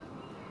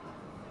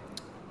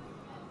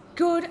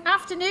Good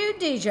afternoon,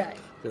 DJ.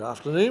 Good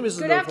afternoon, Mrs.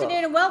 Good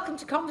afternoon and welcome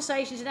to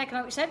Conversations in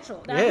Economic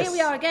Central. Now, Yes. here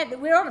we are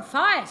again. We're on a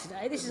fire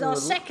today. This is our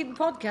second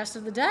podcast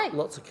of the day.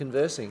 Lots of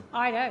conversing.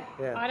 I know.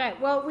 Yeah. I know.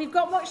 Well, we've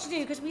got much to do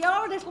because we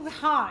are a little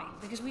behind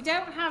because we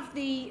don't have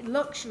the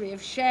luxury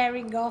of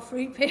sharing our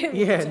free period.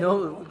 Yeah,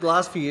 no, the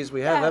last few years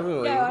we have,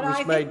 haven't we? No, and Which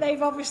I think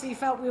they've obviously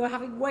felt we were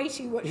having way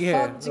too much fun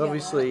together.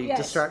 obviously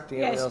distracting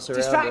everyone else around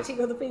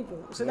distracting other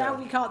people. So now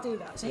we can't do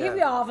that. So here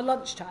we are for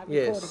lunchtime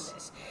recording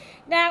this.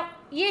 Now,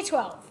 Year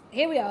 12.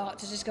 Here we are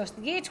to discuss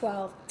the Year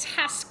 12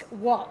 Task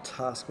 1.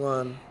 Task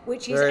 1.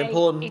 Which is very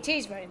important. It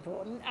is very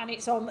important, and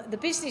it's on the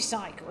business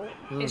cycle.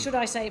 Should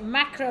I say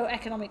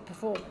macroeconomic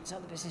performance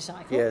on the business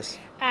cycle? Yes.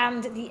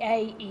 And the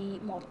AE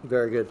model.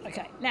 Very good.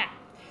 Okay. Now,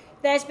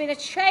 there's been a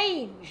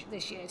change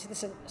this year to the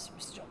syllabus,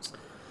 Mr. Johnson.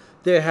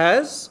 There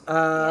has.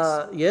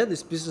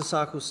 This business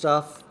cycle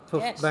stuff,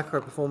 macro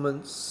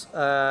performance,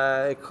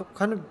 it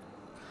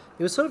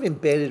was sort of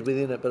embedded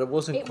within it, but it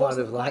wasn't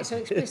quite so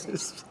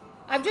explicit.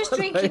 I'm just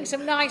drinking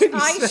some nice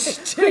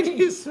iced tea. When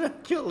you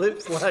smack your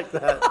lips like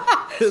that,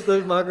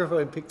 the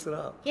microphone picks it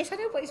up. Yes, I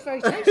know, but it's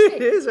very tasty.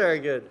 It is very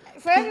good.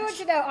 For anyone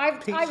to know, I'm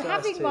iced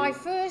having tea. my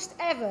first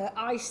ever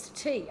iced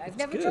tea. I've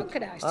never drunk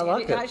an iced tea. I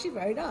like It's it. actually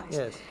very nice.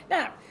 Yes.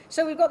 Now,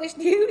 so we've got this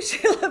new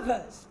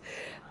syllabus,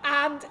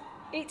 and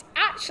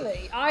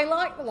I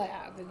like the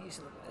layout of the new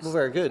syllabus. Well,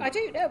 very good. I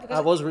do, no, because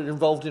I was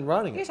involved in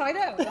writing it. Yes, I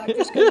know. And I'm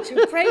just going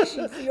to praise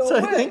you for your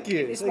work thank you,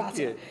 in this thank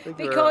matter. you. Thank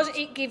you because very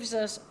much. it gives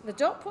us the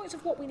dot points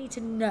of what we need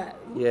to know.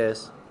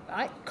 Yes.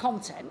 Right,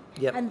 content,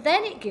 Yep. and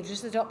then it gives us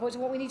the dot points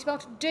of what we need to be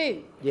able to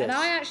do. Yes. And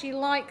I actually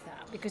like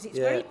that because it's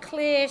Yeah. very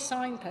clear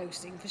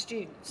signposting for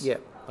students. Yeah,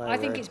 I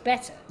think agree. it's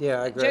better.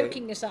 Yeah, I agree.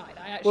 Joking aside,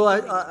 I actually.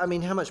 Well, think I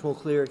mean, how much more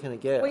clear can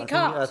it get? Well, you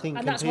can't, I think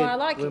and that's why I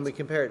like when it. we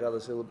compare it to other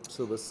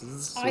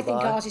syllabuses, I think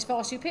ours is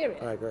far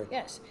superior. I agree.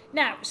 Yes.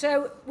 Now,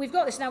 so we've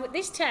got this. Now,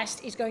 this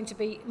test is going to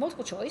be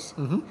multiple choice,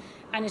 and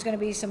there's going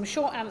to be some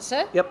short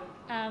answer. Yep.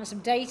 And some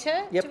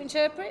data to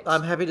interpret.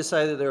 I'm happy to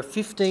say that there are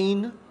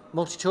 15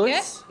 multi-choice.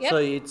 Yes, yep. So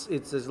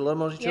there's a lot of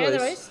multi-choice. Yeah,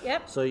 there is.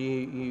 Yep. So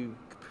you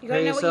gotta prepare know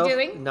what yourself, you're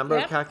doing. number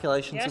Yep. of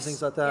calculations and Yes,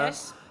 things like that.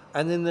 yes.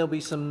 And then there'll be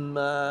some.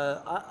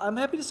 I'm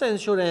happy to say in the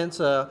short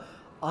answer,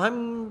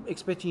 I'm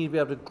expecting you to be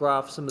able to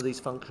graph some of these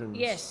functions.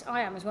 Yes,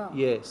 I am as well.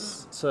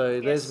 Yes. So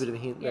there's a bit of a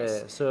hint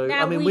there. So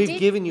Now, I mean, we've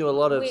given you a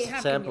lot of we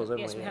have samples, given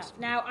you- haven't we? Yes,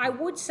 we have. Now, I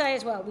would say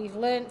as well, we've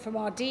learned from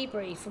our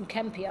debrief from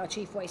Kempi, our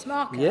chief waste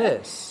marker,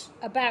 Yes.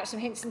 about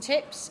some hints and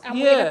tips, and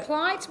Yeah. we've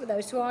applied some of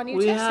those to our new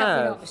We test, have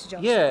we have. not, Mr.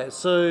 Johnson? Yeah.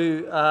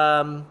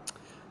 So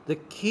the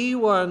key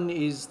one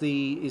is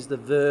the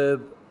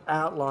verb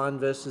outline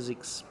versus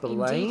explain.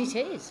 Indeed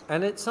it is.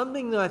 And it's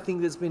something that I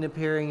think that's been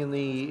appearing in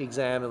the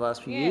exam in the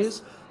last few Yes.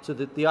 years. So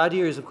the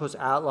idea is, of course,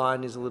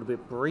 outline is a little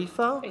bit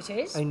briefer. It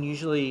is. And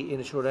usually in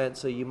a short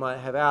answer, you might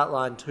have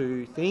outlined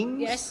 2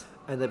 things. Yes.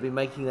 And they've been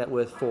making that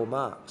worth 4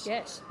 marks.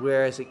 Yes.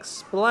 Whereas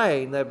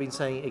explain, they've been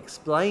saying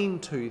explain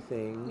 2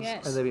 things.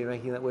 Yes. And they've been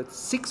making that worth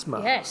 6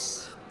 marks.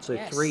 Yes. So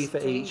Yes, 3 for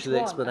each of the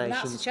one,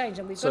 explanations. And that's a change,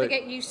 and we've So- got to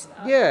get used to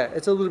that. Yeah,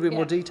 it's a little bit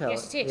more Yeah. detailed.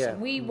 Yes, it is. Yeah.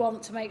 And we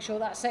want to make sure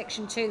that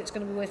section 2, that's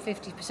going to be worth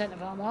 50%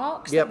 of our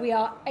marks, Yep. that we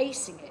are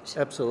acing it.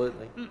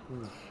 Absolutely.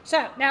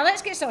 So now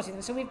let's get started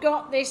then. So we've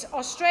got this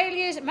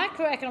Australia's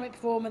macroeconomic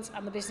performance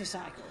and the business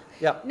cycle.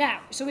 Yep. Now,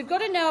 so we've got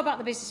to know about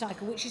the business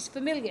cycle, which is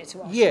familiar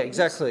to us. Yeah,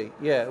 exactly.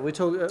 Yeah, we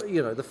talk.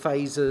 The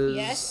phases.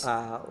 Yes.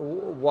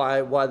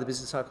 Why the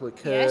business cycle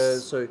occurs.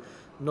 Yes. So,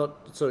 not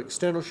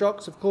external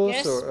shocks, of course,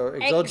 Yes. or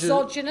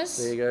Exogenous.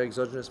 There you go,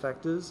 exogenous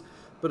factors.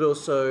 But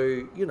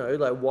also,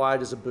 like why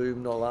does a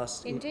boom not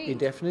last Indeed.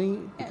 indefinitely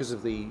because Yes.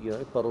 of the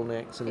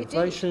bottlenecks and Indeed.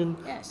 inflation?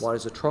 Yes. Why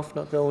does a trough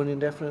not go on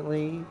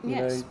indefinitely?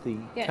 Yes. The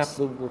Yes.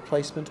 capital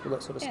replacement, all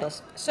that sort of Yes.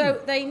 stuff. So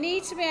they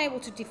need to be able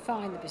to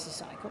define the business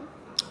cycle.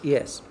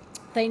 Yes.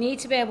 They need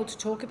to be able to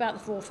talk about the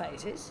 4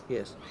 phases.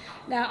 Yes.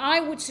 Now, I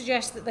would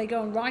suggest that they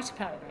go and write a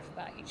paragraph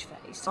about each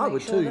phase to I make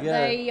would sure too, that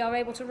yeah. they are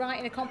able to write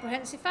in a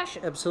comprehensive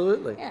fashion.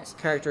 Absolutely. Yes.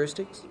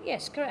 Characteristics.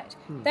 Yes, correct.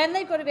 Then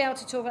they've got to be able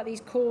to talk about these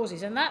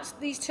causes, and that's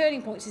these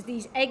turning points is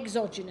these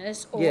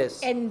exogenous or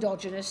Yes.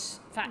 endogenous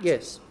factors.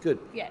 Yes. Good.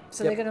 Yeah,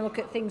 so Yep. they're going to look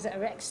at things that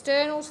are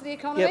external to the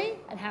economy Yep.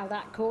 and how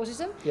that causes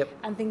them, Yep.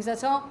 and things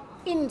that are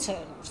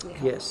internal to the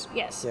economy. Yes.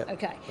 Yes. Yep.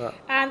 Okay. Right.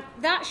 And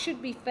that should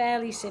be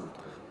fairly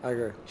simple, I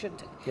agree.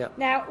 shouldn't it? Yeah.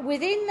 Now,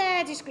 within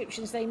their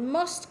descriptions, they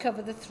must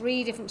cover the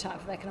 3 different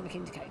types of economic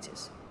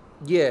indicators.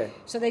 Yeah.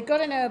 So they've got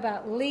to know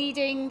about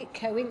leading,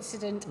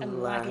 coincident,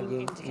 and lagging Lagging,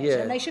 indicators. yeah.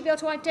 And they should be able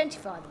to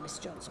identify them,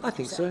 Mr. Johnson. I would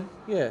you think say? so.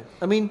 Yeah.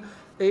 I mean,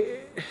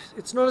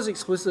 it's not as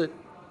explicit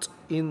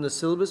in the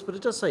syllabus, but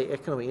it does say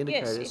economic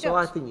indicators. Yes, it so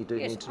I does. think you do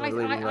Yes, need to know I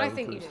leading, I lagging,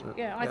 think you do. coincident.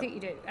 Yeah, I think you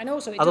do. And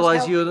also, it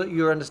Otherwise, does help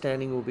your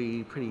understanding will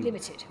be pretty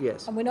limited.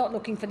 Yes. And we're not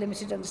looking for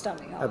limited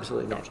understanding, are we?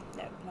 Absolutely No, not.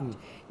 No, not.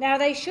 Now,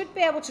 they should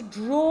be able to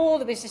draw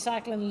the business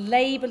cycle and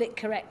label it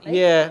correctly.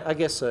 Yeah, I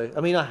guess so.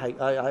 I mean, I hate.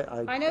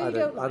 I know you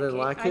don't like it. I don't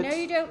like it. I know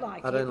you don't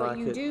like I don't it, but like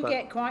you it, do but-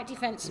 get quite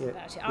defensive Yeah,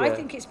 about it. I yeah.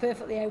 think it's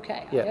perfectly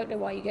okay. Yeah. I don't know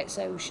why you get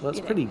so... Well,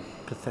 it's pretty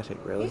pathetic,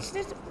 really. It's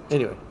just,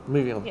 Anyway,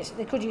 moving on. yes,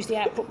 they could use the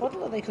output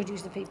model or they could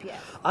use the PPF.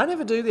 I never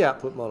ever do the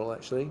output model,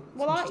 actually.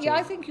 Well,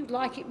 I think you'd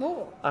like it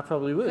more. I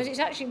probably would. Because it's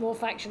actually more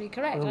factually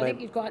correct. Well, I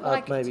think you'd quite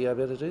like it. Maybe I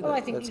better do that. Well,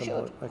 I think you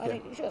should. Okay. I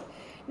think you should.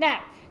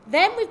 Now,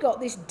 then we've got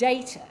this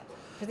data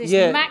for this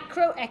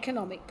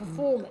macroeconomic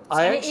performance.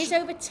 And it is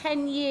over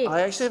 10 years.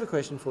 I actually have a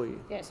question for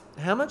you. Yes.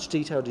 How much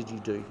detail did you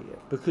do here?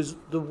 Because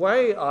the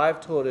way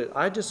I've taught it,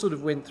 I just sort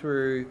of went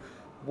through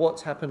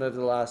what's happened over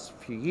the last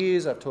few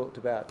years. I've talked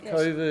about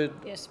COVID.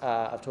 Yes.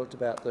 I've talked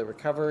about the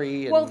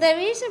recovery. Well, there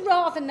is a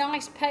rather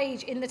nice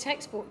page in the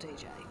textbook,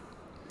 DJ.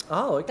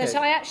 Oh, okay. That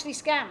I actually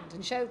scanned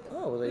and showed them.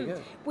 Oh, well, there you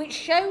go. Which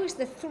shows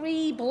the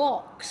 3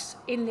 blocks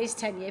in this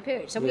 10-year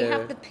period. So we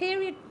have the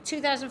period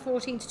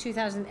 2014 to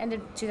end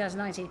of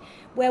 2019,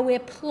 where we're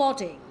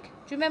plodding.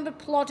 Do you remember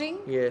plodding?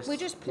 Yes. We're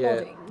just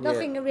plodding.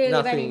 Nothing really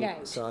of any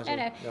note.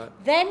 No.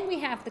 Then we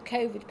have the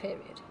COVID period.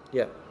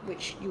 Yeah.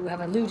 Which you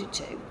have alluded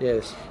to.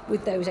 Yes.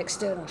 With those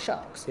external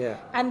shocks. Yeah.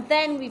 And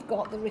then we've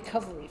got the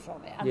recovery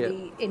from it and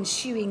the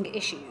ensuing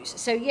issues.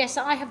 So yes,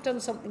 I have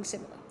done something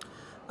similar.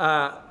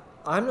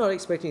 I'm not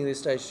expecting this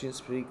stage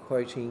students to be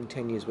quoting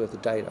 10 years worth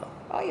of data.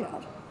 Are you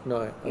not?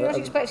 No. You're not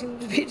expecting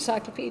them to be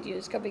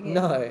encyclopedias coming in?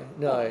 No.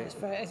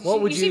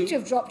 You seem to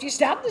have dropped your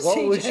standards,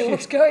 CJ.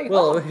 What's going on?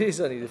 Well, it is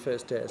only the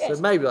first test, so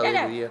maybe I'll leave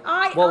it here.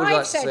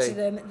 I've said to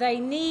them they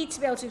need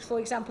to be able to, for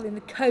example, in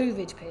the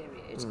COVID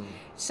period,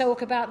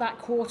 talk about that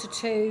quarter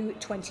 2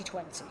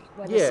 2020,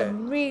 where there's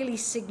some really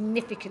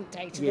significant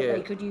data that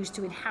they could use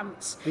to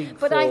enhance.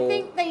 But I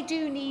think they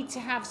do need to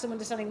have some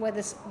understanding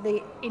whether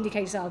the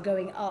indicators are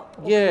going up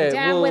or going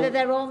down, whether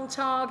they're on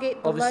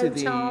target, below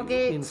obviously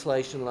target. The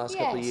inflation the last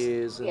couple of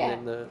years.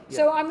 And then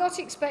So I'm not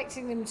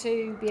expecting them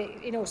to be,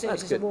 in all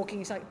seriousness, a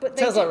walking cycle. But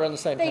sounds like we're on the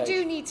same page. They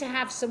do need to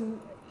have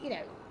some,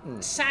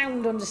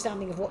 sound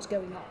understanding of what's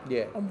going on.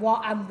 Yeah. And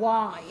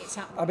why it's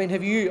happening. I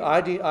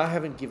mean, I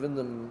haven't given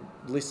them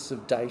lists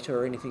of data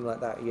or anything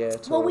like that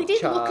yet. Well, we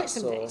did look at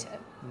some data.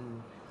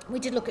 We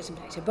did look at some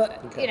data,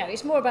 but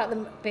it's more about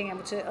them being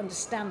able to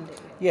understand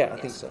it. Yeah, I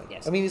think so.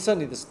 Yes. I mean, it's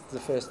only the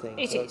first thing.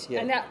 It is,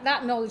 and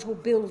that knowledge will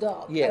build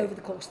up over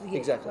the course of the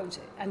year, won't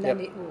it? And then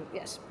it will,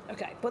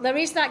 okay. But there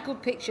is that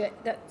good picture,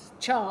 that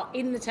chart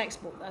in the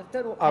textbook. I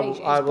don't know what page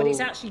it is, but it's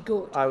actually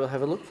good. I will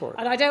have a look for it.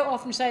 And I don't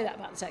often say that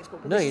about the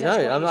textbook. No, you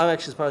don't. I'm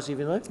actually surprised you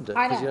even opened it.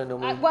 I know. You don't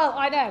normally...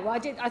 I know.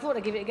 I thought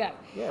I'd give it a go.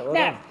 Yeah, well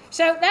done.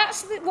 So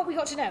that's what we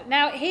got to know.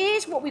 Now,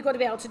 here's what we've got to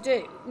be able to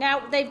do.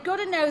 Now, they've got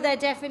to know their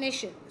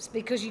definitions,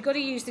 because you've got to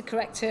use the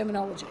correct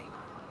terminology.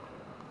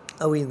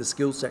 Are we in the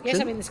skills section? Yes,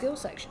 I'm in the skills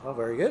section. Oh,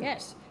 very good.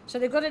 Yes. So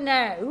they've got to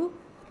know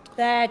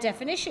their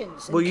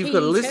definitions. Well, you've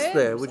got a list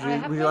there. Would you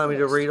like me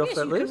to read off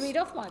that list? You can read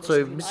off my list.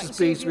 So, Mrs.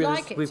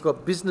 B's, we've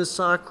got business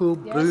cycle,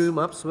 boom,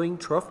 upswing,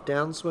 trough,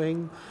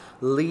 downswing,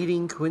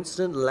 leading,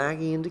 coincident,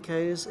 lagging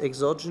indicators,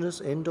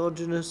 exogenous,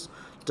 endogenous,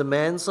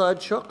 demand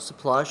side shock,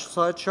 supply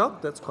side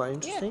shock. That's quite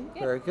interesting.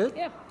 Very good.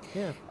 Yeah.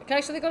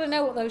 Okay, so they've got to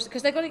know what those,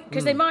 because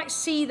they might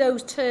see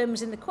those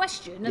terms in the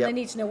question and they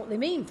need to know what they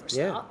mean for a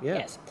start.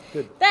 Yes.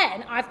 Good.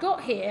 Then I've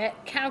got here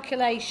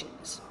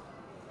calculations.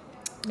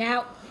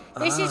 Now,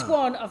 this is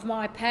one of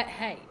my pet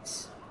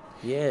hates.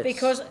 Yes.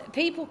 Because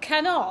people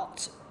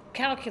cannot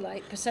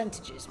calculate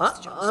percentages,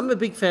 Mr. Johnson. I'm a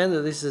big fan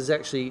that this is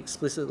actually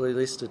explicitly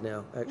listed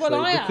now, actually. Well,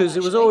 I am, because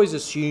it was always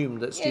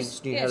assumed that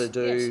students knew how to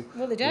do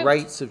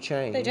rates of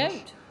change. They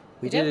don't.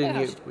 We did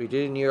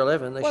in year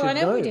 11. They should know. Well,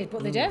 I know we did,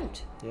 but they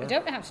don't. They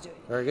don't know how to do it.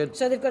 Very good.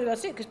 So they've got to be able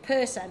to do it, because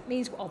percent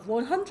means of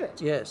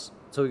 100. Yes.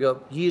 So we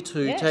got year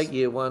 2, take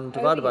year 1,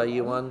 divided by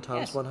year 1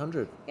 times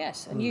 100.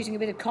 Yes, and using a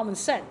bit of common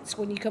sense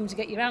when you come to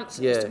get your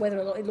answers as to whether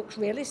or not it looks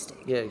realistic.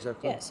 Yeah,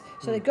 exactly. Yes,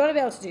 so they've got to be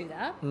able to do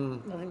that.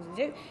 Nothing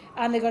to do.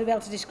 And they've got to be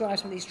able to describe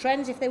some of these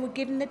trends if they were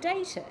given the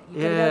data.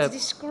 You've got to be able to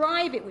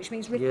describe it, which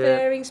means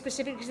referring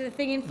specifically to the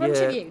thing in front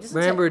of you, doesn't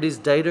Remember, it is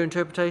data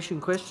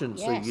interpretation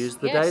questions, so use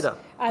the data.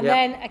 And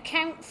then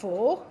account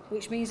for,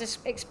 which means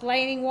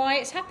explaining why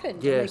it's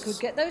happened. Yes. And they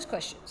could get those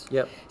questions.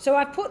 Yep. So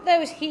I've put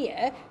those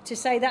here to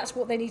say that's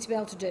what they need to be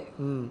able to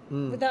do.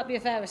 Would that be a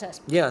fair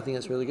assessment? Yeah, I think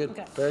that's really good.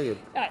 Okay. Very good.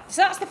 All right,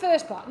 so that's the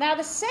first part. Now,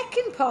 the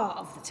second part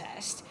of the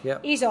test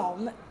is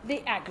on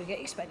the aggregate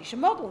expenditure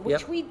model,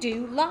 which we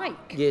do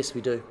like. Yes, we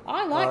do.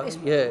 I like this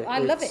model. I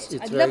love it.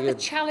 I love the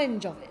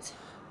challenge of it.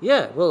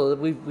 Yeah, well,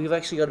 we've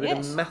actually got a bit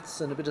of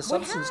maths and a bit of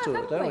substance to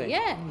it, don't we?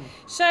 Yeah.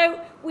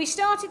 So we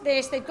started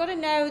this. They've got to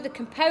know the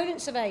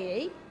components of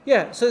AE.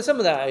 Yeah, so some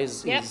of that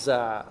is it's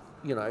a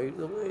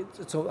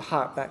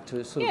hark back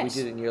to sort of we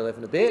did it in year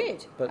 11 a bit. We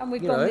did, and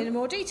we've gone into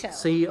more detail.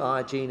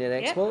 CI, G, net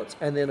exports,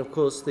 and then, of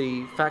course,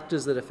 the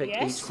factors that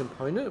affect each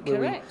component.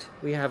 Where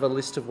we have a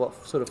list of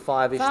what sort of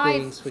 5-ish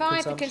things for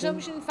consumption. 5 for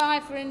consumption,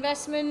 5 for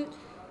investment.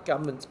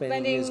 Government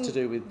spending is to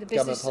do with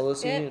government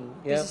policy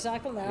and business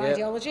cycle, their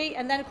ideology,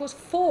 and then of course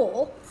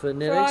 4 for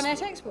our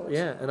net exports.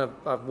 Yeah, and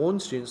I've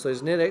warned students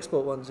those net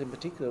export ones in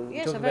particular.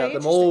 We're talking about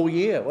them all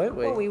year, weren't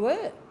we? Well, we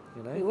were.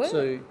 We were.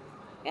 So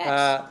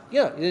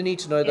you need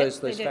to know those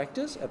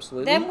factors.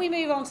 Absolutely. Then we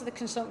move on to the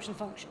consumption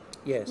function.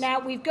 Yes.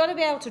 Now we've got to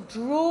be able to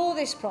draw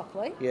this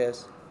properly.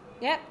 Yes.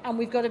 Yeah, and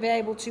we've got to be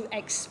able to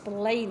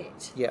explain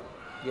it. Yeah.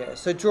 Yeah.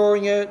 So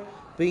drawing it.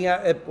 being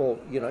out, or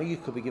you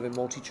could be given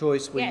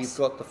multi-choice where Yes. you've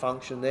got the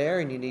function there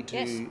and you need to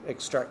Yes.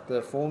 extract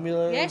the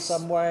formula in Yes.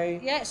 some way.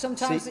 Yeah,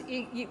 sometimes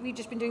we've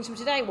just been doing some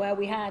today where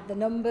we had the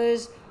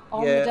numbers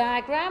on Yeah. the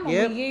diagram and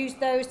Yep. we used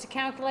those to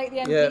calculate the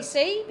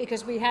MPC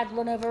because we had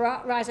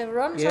rise over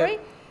run, sorry.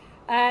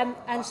 And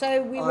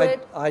so we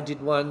would... I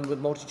did one with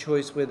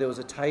multi-choice where there was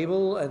a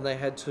table and they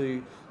had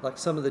to, like,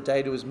 some of the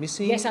data was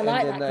missing. Yes, I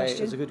like and then that question.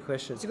 It was a good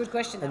question. It's a good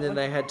question, And that then one.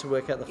 they had to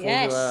work out the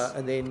Yes. formula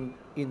and then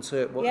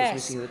insert what was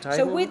missing in the table.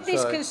 So with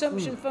this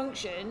consumption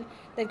function,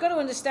 they've got to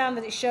understand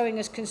that it's showing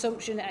us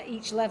consumption at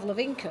each level of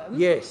income.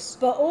 Yes.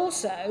 But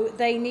also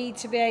they need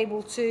to be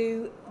able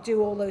to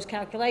do all those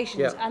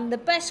calculations. Yeah. And the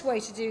best way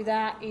to do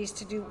that is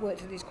to work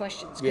through these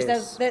questions.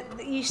 Because Yes.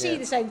 you see Yeah.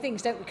 the same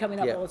things, don't we, coming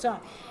up Yeah. all the time.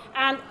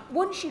 And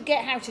once you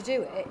get how to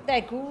do it, they're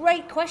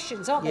great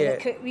questions, aren't they? Yeah.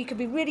 That we could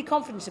be really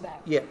confident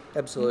about. Yeah,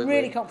 absolutely.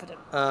 Really confident.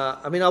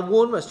 I mean, I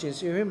warned my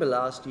students. You remember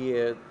last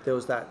year there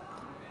was that.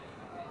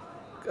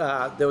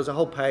 There was a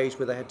whole page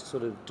where they had to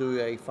sort of do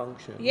a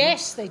function.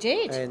 Yes, they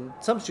did. And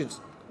some students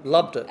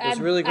loved it. It was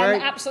really great.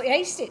 And absolutely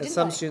aced it, And didn't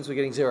some they? students were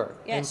getting 0.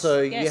 Yes, And so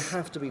yes. you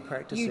have to be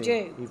practicing. You do.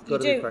 You've You got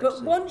to be do.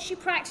 practicing. But once you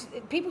practice,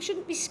 people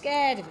shouldn't be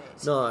scared of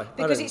it. No, I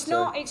because don't it's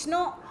think so.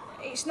 not.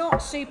 It's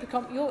not super.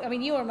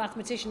 You're a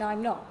mathematician.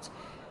 I'm not.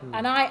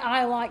 And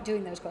I like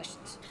doing those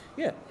questions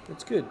Yeah,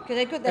 it's good. because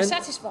they're good. They're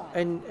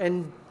satisfying.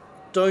 And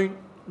don't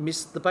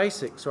miss the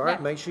basics, right?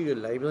 No. Make sure you're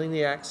labelling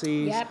the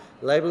axes, Yep.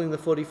 labelling the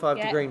 45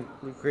 Yep.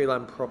 degree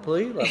line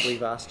properly, like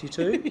we've asked you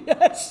to.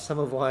 Yes. Some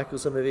of y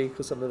equals some of e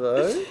equals some of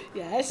o.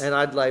 Yes. And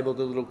I'd label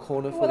the little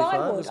corner Well, 45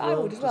 I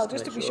would as well.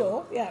 just to make be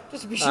sure. Yeah,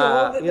 just to be sure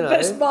Uh, that you the know.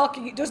 person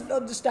marking it doesn't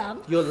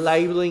understand. You're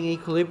labelling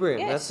equilibrium.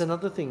 Yes. That's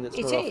another thing that's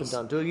It not often is.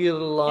 done. Do your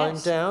little line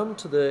Yes. down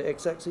to the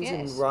x-axis Yes.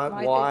 and write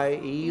Like y,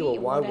 the e, or y1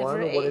 or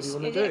whatever it is. you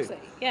want to do.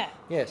 Exactly. Yeah.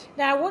 Yes.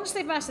 Now, once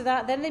they've mastered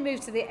that, then they move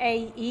to the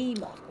AE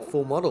model.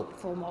 Full model.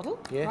 Full model.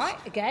 Yes. Right.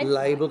 Again.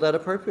 Label that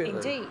appropriately.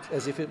 Indeed.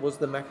 As if it was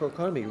the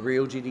macroeconomy,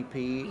 real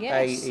GDP,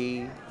 Yes.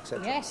 AE,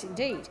 etc. Yes,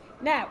 indeed.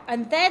 Now,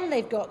 and then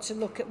they've got to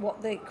look at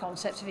what the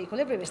concept of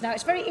equilibrium is. Now,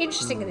 it's very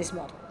interesting in this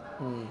model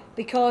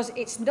because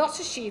it's not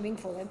assuming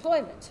full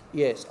employment.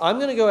 Yes. I'm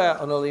going to go out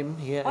on a limb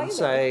here Are and you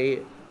say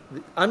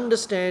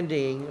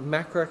understanding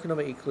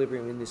macroeconomic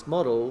equilibrium in this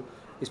model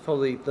is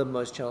probably the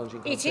most challenging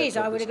concept. It is,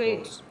 of I would this agree.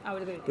 course. I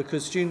would agree. With you.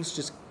 Because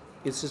students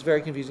it's just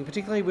very confusing,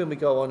 particularly when we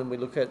go on and we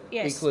look at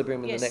Yes,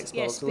 equilibrium in yes, the next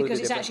model. yes, It's a little because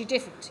bit it's different. actually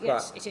different.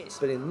 Yes, Right. it is.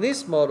 But in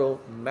this model,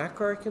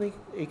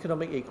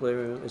 macroeconomic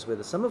equilibrium is where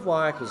the sum of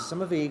y equals the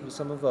sum of e equals the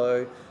sum of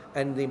o,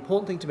 and the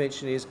important thing to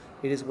mention is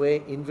it is where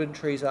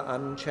inventories are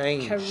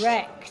unchanged.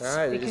 Correct.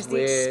 Right? It Because is the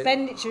where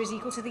expenditure is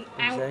equal to the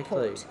exactly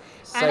output.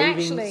 And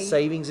actually,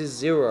 savings is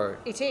 0.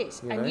 it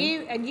is. You And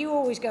know? you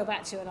always go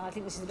back to, and I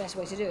think this is the best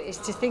way to do it, is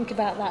to think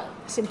about that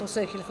simple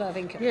circular flow of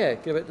income. Yeah,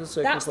 give it the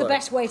circular That's flow. the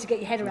best way to get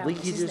your head around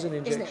Leakages this, isn't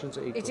and it? Isn't injections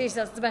it? are equal. It is.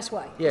 That's the best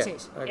way. Yeah, It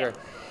is. I agree.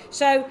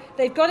 So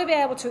they've got to be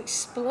able to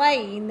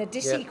explain the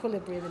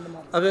disequilibrium in the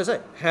model. I was going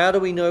to say, how do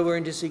we know we're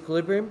in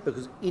disequilibrium?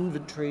 Because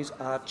inventories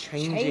are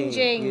changing.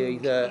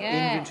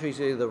 Inventories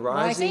are either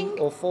rising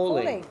or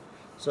falling.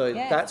 So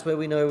Yeah. that's where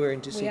we know we're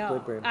in We are.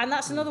 disequilibrium. And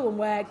that's another one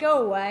where go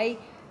away,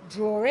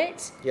 draw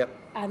it, Yep.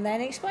 and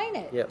then explain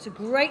it. Yep. It's a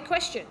great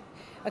question.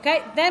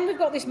 Okay, then we've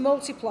got this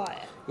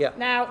multiplier. Yep.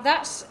 Now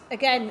that's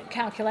again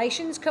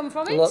calculations come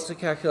from it. Lots of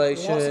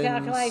calculations. And it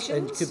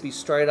calculations. could be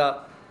straight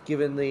up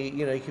given the,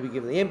 you could be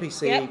given the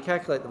MPC, Yep.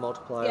 calculate the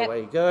multiplier, Yep. away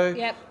you go.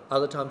 Yep.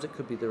 Other times it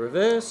could be the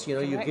reverse.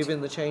 You're Correct.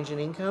 given the change in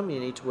income, you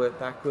need to work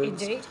backwards.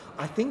 Indeed.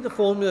 I think the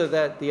formula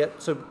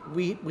so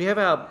we have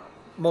our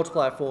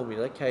multiplier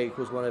formula, k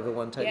equals 1 over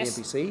 1 take Yes.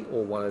 the MPC,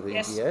 or 1 over the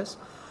Yes. NPS.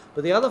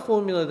 But the other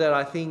formula that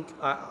I think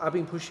I've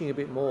been pushing a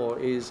bit more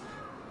is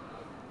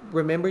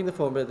remembering the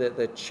formula that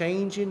the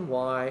change in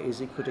y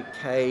is equal to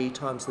k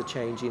times the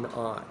change in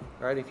I.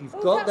 Right? If you've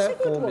got that's a that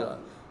good formula, one.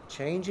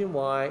 change in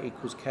y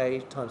equals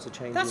k times the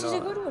change That in is I. a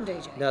good one,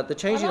 DJ. Now, the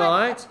change I in like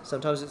I, that.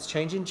 sometimes it's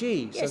change in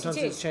G, Yes, sometimes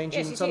it it's is. change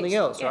Yes, in it something is.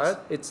 else, Yes. right?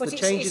 It's But the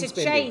change in it's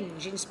spending. a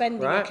change in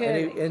spending Right?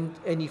 occurring.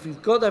 And if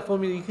you've got that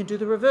formula, you can do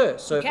the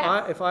reverse. So You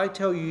can. if I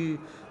tell you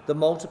the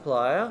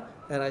multiplier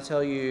and I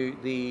tell you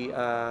the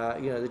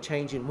the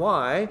change in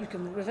y, You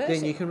can reverse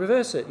then it. you can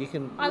reverse it. You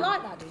can. I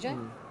like that, DJ.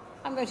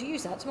 I'm going to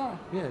use that tomorrow.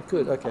 Yeah,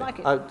 good. Okay. I like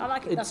it. I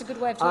like it. That's a good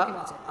way of talking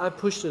about it. I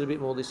pushed it a bit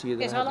more this year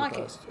than Yes, I have I like in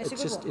the it. past. It's a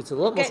good one. It's a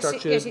lot more Yes,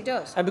 structured. yes, it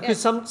does. And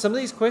because Yes. some of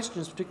these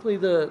questions, particularly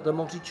the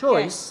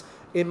multi-choice,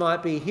 it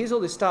might be here's all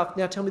this stuff.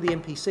 Now tell me the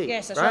MPC.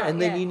 Yes, that's right,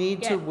 And then yeah, you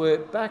need to yeah.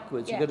 work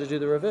backwards. Yeah. You've got to do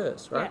the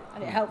reverse, Yeah, right?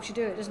 and it helps you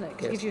do it, doesn't it?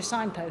 Because Yes. it gives you a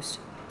signpost.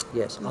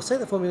 Yes. I'll say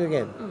the formula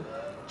again.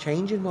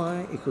 Change in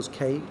y equals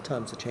k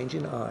times the change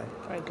in I.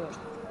 Very good.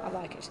 I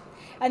like it.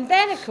 And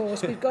then, of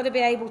course, we've got to be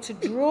able to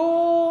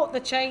draw the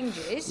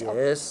changes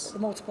Yes. of the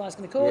multiplier is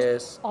going to cause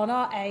Yes. on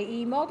our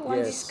AE model and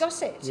Yes.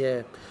 discuss it.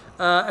 Yeah,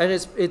 and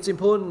it's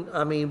important.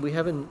 I mean, we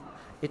haven't.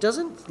 It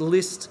doesn't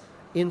list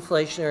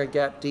inflationary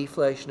gap,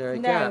 deflationary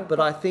No, gap, but but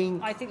I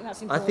think I think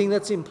that's I important. think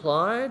that's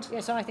implied.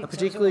 Yes, I think so as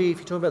particularly if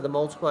you're talking about the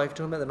multiplier, if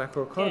you're talking about the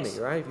macroeconomy, Yes.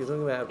 right? If you're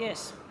talking about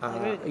Yes, I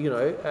agree with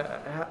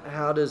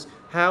you.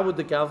 how would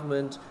the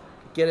government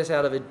get us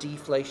out of a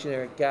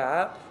deflationary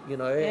gap, you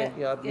know,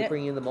 you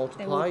bring in the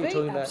multiplier, you're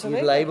talking about,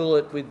 you label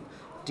it with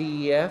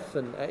DEF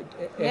and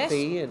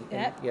FE and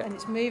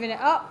it's moving it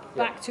up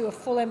back to a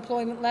full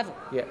employment level.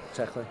 Yeah,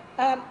 exactly.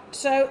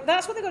 So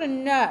that's what they've got to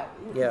know.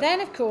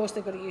 Then, of course,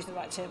 they've got to use the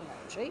right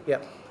terminology. Yeah.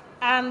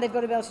 And they've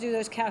got to be able to do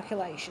those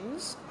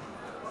calculations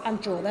and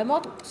draw their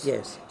models.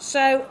 Yes.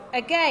 So,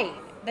 again,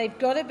 they've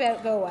got to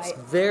go away. It's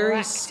very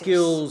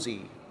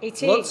skillsy. It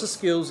is. Lots of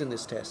skills in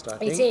this test, I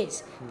think. It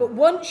is. But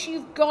once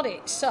you've got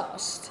it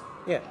sussed,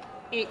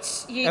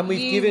 it's and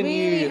we've given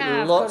you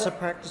lots of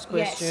practice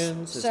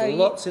questions. Yes. There's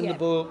lots in the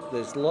book.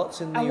 There's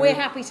lots in the. And we're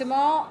happy to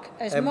mark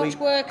as much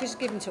work as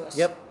given to us.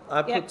 Yep.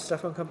 I put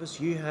stuff on Compass.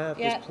 You have.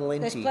 There's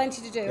plenty. There's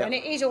plenty to do, and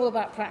it is all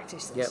about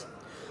practice. Yep.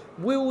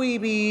 We'll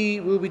be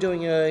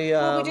doing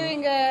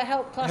a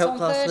help class on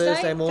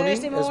Thursday morning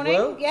as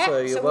well. Yeah, so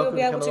you're welcome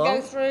we'll be able to along.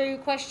 Go through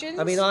questions.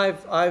 I mean,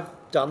 I've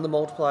done the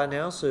multiplier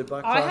now, so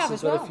my class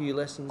has got a few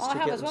lessons to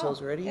get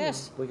themselves ready.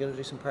 Yes, we're going to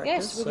do some practice.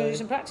 Yes, we're going to do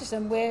some practice,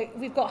 and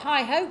we've got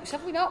high hopes,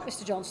 have we not,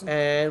 Mr. Johnson?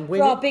 And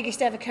for our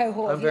biggest ever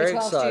cohort of Year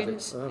 12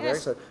 students. I'm very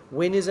excited.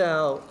 When is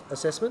our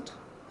assessment?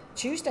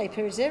 Tuesday,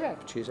 period 0.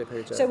 Tuesday,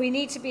 period 0. So we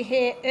need to be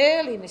here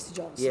early, Mr.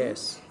 Johnson.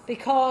 Yes.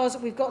 Because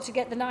we've got to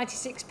get the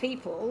 96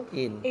 people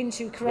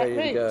into correct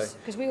rooms.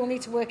 Because we will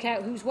need to work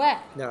out who's where.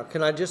 Now,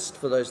 can I just,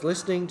 for those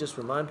listening, just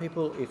remind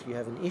people, if you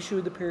have an issue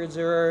with the period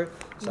 0,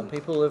 some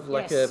people have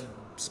a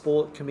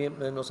sport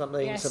commitment or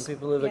something. Yes. Some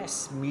people have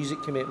a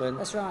music commitment.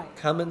 That's right.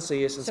 Come and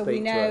see us and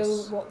speak to us. So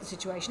we know what the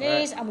situation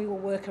is, and we will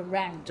work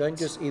around. Don't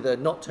just either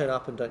not turn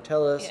up and don't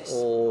tell us,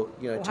 or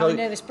have a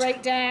nervous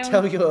breakdown.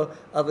 Tell your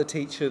other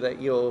teacher that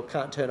you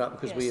can't turn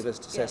up because we have this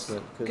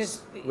assessment,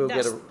 because we'll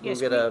get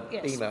a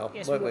email,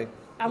 won't we?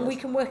 And we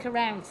can work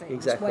around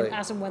things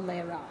as and when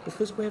they arrive.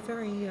 Because we're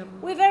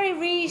very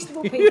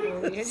reasonable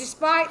people,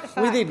 despite the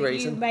fact that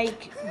reason. you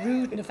make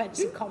rude and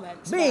offensive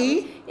comments.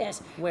 Me?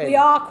 Yes, we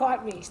are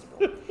quite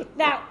reasonable.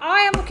 Now,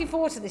 I am looking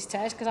forward to this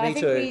test because I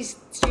think these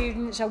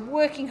students are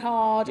working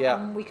hard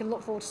and we can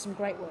look forward to some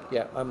great work.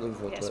 Yeah, I'm looking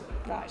forward to it.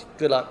 Right.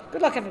 Good luck.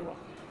 Good luck, everyone.